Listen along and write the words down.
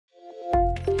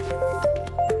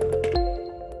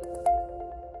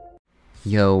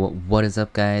Yo, what is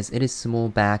up guys? It is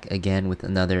Samool back again with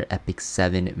another Epic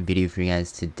 7 video for you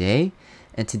guys today.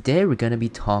 And today we're going to be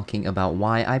talking about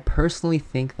why I personally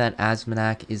think that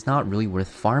Aziminak is not really worth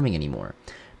farming anymore.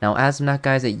 Now Aziminak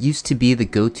guys, it used to be the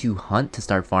go-to hunt to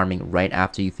start farming right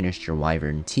after you finished your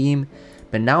Wyvern team.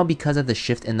 But now because of the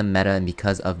shift in the meta and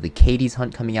because of the Katie's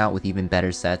hunt coming out with even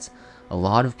better sets, a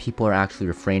lot of people are actually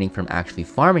refraining from actually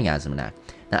farming Aziminak.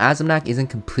 Now Aziminak isn't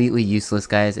completely useless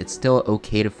guys, it's still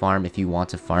okay to farm if you want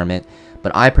to farm it,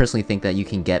 but I personally think that you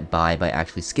can get by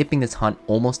actually skipping this hunt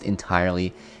almost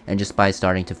entirely and just by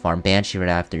starting to farm Banshee right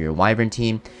after your Wyvern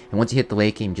team, and once you hit the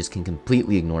late game you just can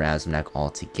completely ignore Aziminak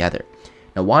altogether.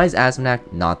 Now why is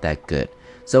Aziminak not that good?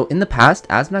 So in the past,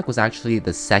 Aziminak was actually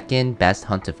the second best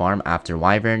hunt to farm after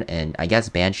Wyvern and I guess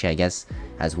Banshee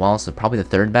as well, so probably the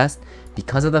third best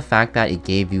because of the fact that it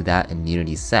gave you that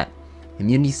immunity set.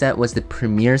 Immunity set was the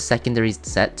premier secondary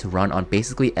set to run on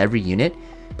basically every unit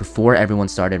before everyone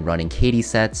started running KD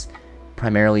sets,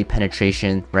 primarily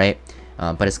penetration, right?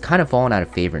 But it's kind of fallen out of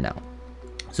favor now.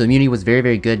 So immunity was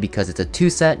very good because it's a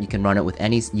 2 set. You can run it with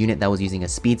any unit that was using a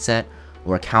speed set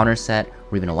or a counter set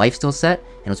or even a lifesteal set,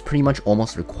 and it was pretty much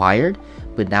almost required.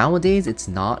 But nowadays it's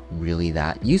not really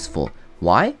that useful.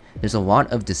 Why? There's a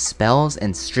lot of dispels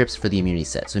and strips for the immunity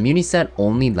set. So immunity set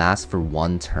only lasts for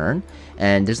 1 turn,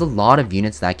 and there's a lot of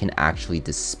units that can actually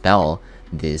dispel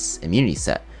this immunity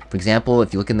set. For example,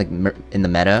 if you look in the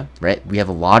meta, right, we have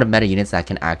a lot of meta units that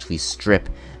can actually strip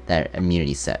that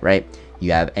immunity set, right?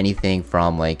 You have anything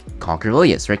from like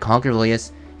Komorebi, right?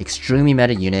 Komorebi, extremely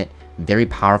meta unit, very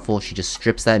powerful. She just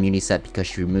strips that immunity set because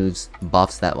she removes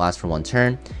buffs that last for 1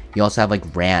 turn. You also have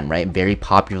like Ran, right? Very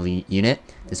popular unit.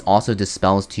 This also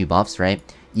dispels 2 buffs, right?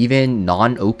 Even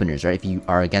non-openers, right? If you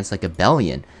are against like a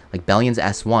Bellion, like Bellion's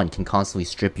S1 can constantly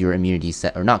strip your immunity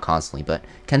set, or not constantly, but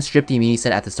can strip the immunity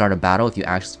set at the start of battle if you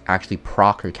actually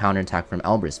proc or counterattack from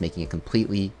Elbrus, making it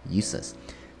completely useless.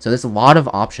 So there's a lot of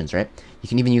options, right? You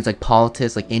can even use like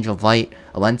Politis, like Angel of Light,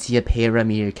 Alencia, Pera,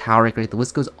 Meteor, Cowrick, right? The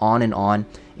list goes on and on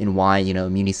in why, you know,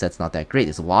 immunity set's not that great.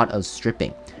 There's a lot of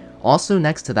stripping. Also,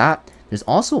 next to that, there's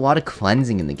also a lot of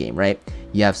cleansing in the game, right?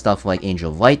 You have stuff like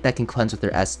Angel of Light that can cleanse with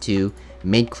their S2,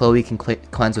 Maid Chloe can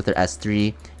cleanse with their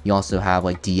S3, you also have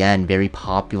like Diane, very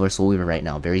popular Soul Weaver right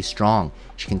now, very strong.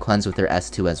 She can cleanse with her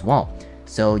S2 as well.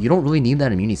 So you don't really need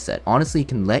that immunity set. Honestly, you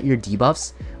can let your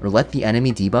debuffs, or let the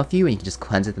enemy debuff you and you can just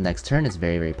cleanse it the next turn. It's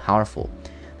very powerful.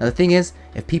 Now the thing is,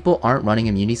 if people aren't running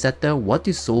immunity set though, what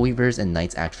do Soul Weavers and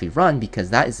Knights actually run? Because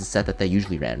that is the set that they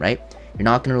usually ran, right? You're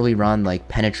not going to really run like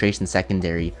penetration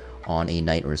secondary on a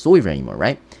Knight or a Soul Weaver anymore,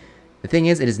 right? The thing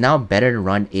is, it is now better to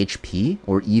run HP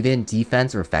or even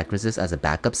defense or effect resist as a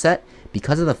backup set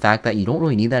because of the fact that you don't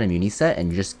really need that immunity set and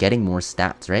you're just getting more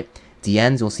stats, right?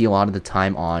 DNs you'll see a lot of the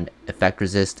time on effect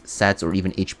resist sets or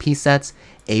even HP sets.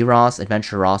 A-Ross,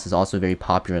 Adventure Ross is also very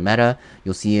popular in meta.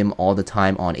 You'll see him all the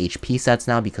time on HP sets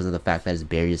now because of the fact that his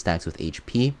barrier stacks with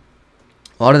HP.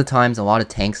 A lot of the times, a lot of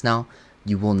tanks now,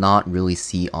 you will not really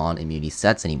see on immunity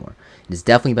sets anymore. It is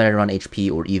definitely better to run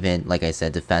HP or even, like I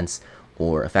said, defense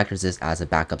or effect resist as a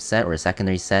backup set or a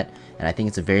secondary set, and I think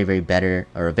it's a very better,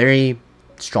 or a very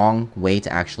strong way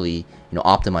to actually, you know,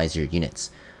 optimize your units.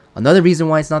 Another reason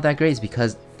why it's not that great is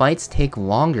because fights take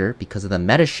longer because of the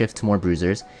meta shift to more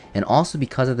bruisers, and also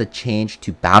because of the change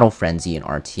to Battle Frenzy in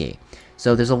RTA.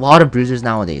 So there's a lot of bruisers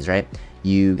nowadays, right?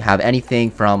 You have anything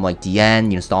from like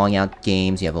DN, you know, stalling out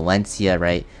games, you have Alencia,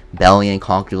 right? Bellion,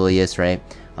 Komorebi, right?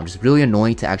 Just really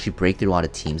annoying to actually break through a lot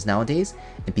of teams nowadays,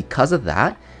 and because of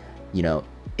that, you know,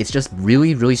 it's just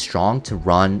really strong to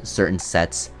run certain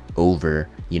sets over,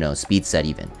 you know, speed set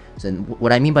even. So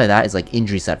what I mean by that is like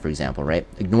injury set, for example, right?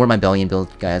 Ignore my Bellion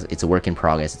build, guys. It's a work in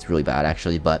progress. It's really bad,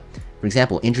 actually. But for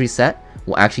example, injury set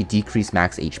will actually decrease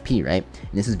max HP, right?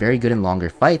 And this is very good in longer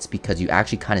fights because you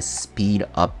actually kind of speed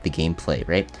up the gameplay,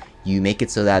 right? You make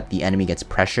it so that the enemy gets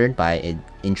pressured by an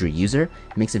injury user.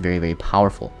 It makes it very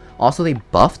powerful. Also, they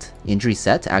buffed injury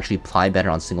set to actually apply better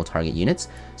on single target units.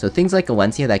 So things like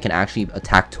Alencia that can actually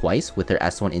attack twice with their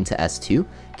S1 into S2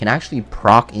 can actually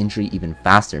proc injury even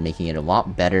faster, making it a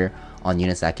lot better on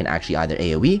units that can actually either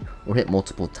AoE or hit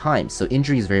multiple times. So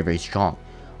injury is very strong.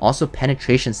 Also,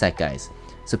 penetration set, guys.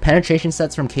 So penetration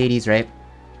sets from Katie's, right?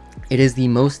 It is the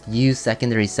most used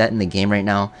secondary set in the game right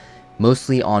now,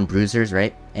 mostly on bruisers,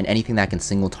 right? And anything that can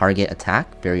single target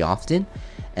attack very often.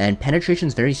 And penetration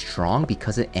is very strong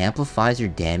because it amplifies your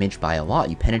damage by a lot.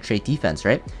 You penetrate defense,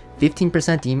 right?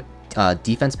 15%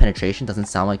 defense penetration doesn't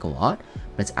sound like a lot,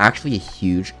 but it's actually a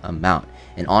huge amount.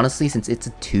 And honestly, since it's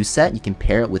a 2 set, you can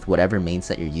pair it with whatever main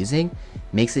set you're using,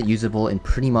 makes it usable in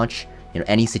pretty much,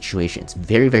 any situation. It's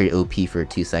very, very OP for a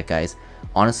 2-set, guys.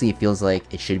 Honestly, it feels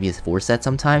like it should be a 4-set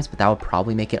sometimes, but that would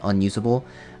probably make it unusable.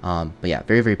 But yeah,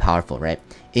 very, very powerful, right?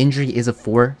 Injury is a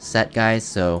 4-set, guys,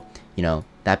 so,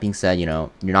 that being said, you're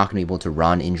not going to be able to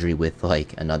run injury with,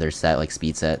 like, another set, like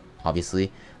speed set,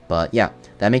 obviously. But yeah,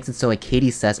 that makes it so, like,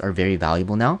 KD sets are very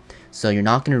valuable now. So you're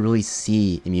not going to really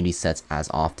see immunity sets as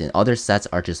often. Other sets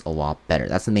are just a lot better.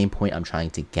 That's the main point I'm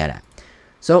trying to get at.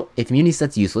 So if immunity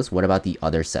set's useless, what about the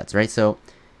other sets, right? So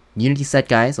unity set,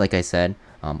 guys, like I said,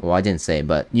 well, I didn't say,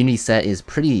 but unity set is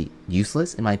pretty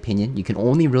useless in my opinion. You can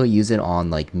only really use it on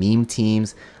like meme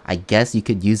teams. I guess you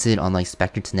could use it on like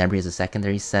Spectre Tenebri as a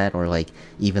secondary set, or like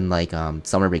even like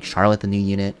Summer Break Charlotte, the new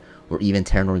unit, or even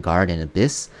Terror Guard and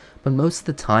Abyss. But most of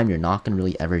the time, you're not going to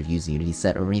really ever use unity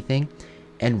set or anything.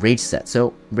 And rage set.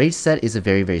 So rage set is a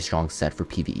very, very strong set for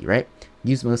PvE, right?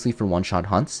 Used mostly for one-shot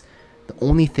hunts. The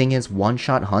only thing is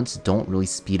one-shot hunts don't really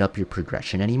speed up your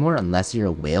progression anymore unless you're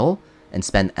a whale and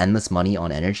spend endless money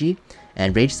on energy.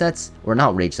 And rage sets, or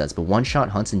not rage sets, but one-shot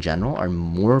hunts in general are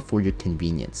more for your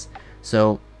convenience.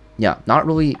 So yeah, not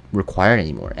really required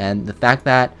anymore. And the fact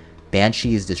that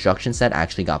Banshee's destruction set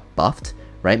actually got buffed,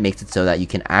 right, makes it so that you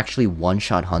can actually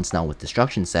one-shot hunts now with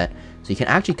destruction set. So you can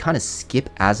actually kind of skip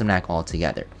Aziminak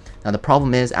altogether. Now the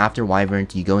problem is, after Wyvern,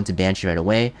 you go into Banshee right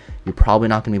away, you're probably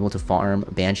not going to be able to farm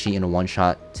Banshee in a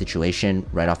one-shot situation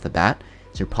right off the bat.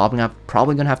 So you're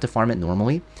probably going to have to farm it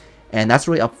normally. And that's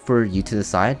really up for you to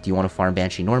decide. Do you want to farm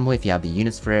Banshee normally if you have the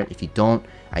units for it? If you don't,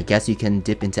 I guess you can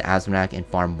dip into Aziminak and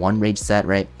farm one rage set,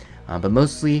 right? But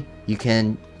mostly, you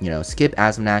can, skip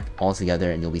Aziminak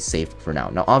altogether and you'll be safe for now.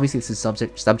 Now, obviously, this is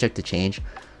subject to change.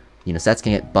 Sets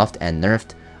can get buffed and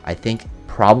nerfed. I think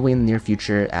probably in the near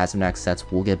future, Aziminak sets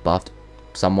will get buffed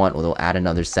somewhat, or they'll add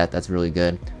another set that's really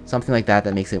good. Something like that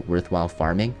makes it worthwhile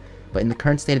farming. But in the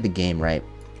current state of the game, right,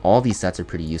 all these sets are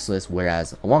pretty useless,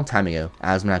 whereas a long time ago,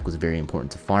 Aziminak was very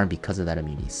important to farm because of that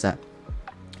immunity set.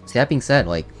 So that being said,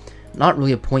 like, not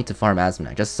really a point to farm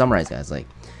Aziminak. Just to summarize, guys, like,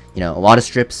 a lot of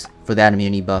strips for that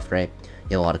immunity buff, right?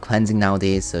 You have a lot of cleansing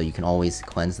nowadays, so you can always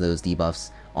cleanse those debuffs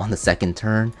on the second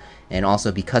turn. And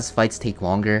also, because fights take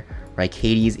longer, right,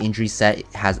 KD's injury set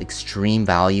has extreme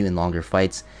value in longer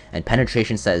fights, and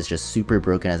penetration set is just super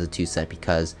broken as a 2-set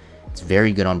because it's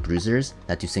very good on bruisers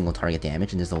that do single target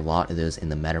damage, and there's a lot of those in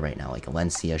the meta right now, like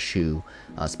Alencia, Shu,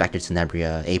 Spectre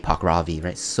Tenebria, Apoc Ravi,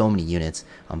 right? So many units,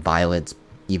 Violets,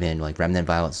 even like Remnant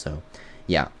Violets. So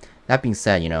yeah, that being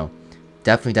said,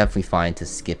 definitely fine to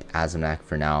skip Aziminak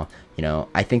for now.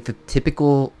 I think the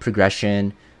typical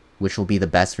progression, which will be the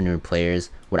best for newer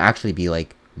players, would actually be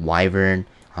like Wyvern,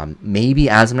 maybe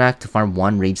Aziminak to farm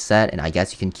one rage set, and I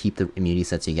guess you can keep the immunity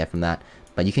sets you get from that,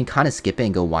 but you can kind of skip it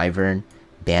and go Wyvern,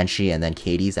 Banshee, and then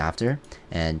KD's after.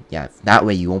 And yeah, that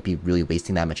way you won't be really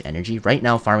wasting that much energy. Right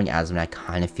now, farming Aziminak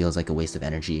kind of feels like a waste of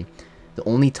energy. The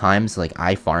only times like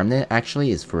I farmed it actually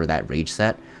is for that rage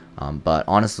set, but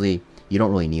honestly, you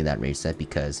don't really need that rage set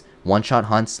because one-shot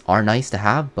hunts are nice to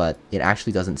have, but it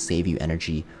actually doesn't save you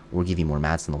energy or give you more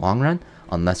mats in the long run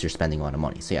unless you're spending a lot of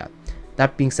money. So yeah,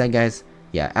 that being said, guys,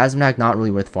 yeah, Aziminak not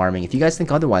really worth farming. If you guys think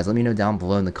otherwise, let me know down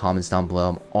below in the comments down below.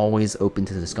 I'm always open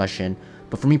to the discussion.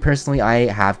 But for me personally, I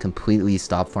have completely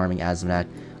stopped farming Aziminak.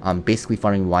 I'm basically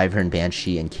farming Wyvern,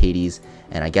 Banshee, and KD's,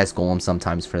 and I guess Golem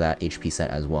sometimes for that HP set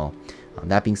as well.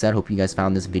 That being said, hope you guys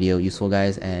found this video useful,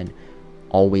 guys, and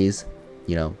always,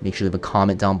 make sure to leave a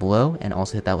comment down below and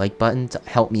also hit that like button to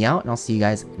help me out, and I'll see you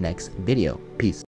guys next video. Peace.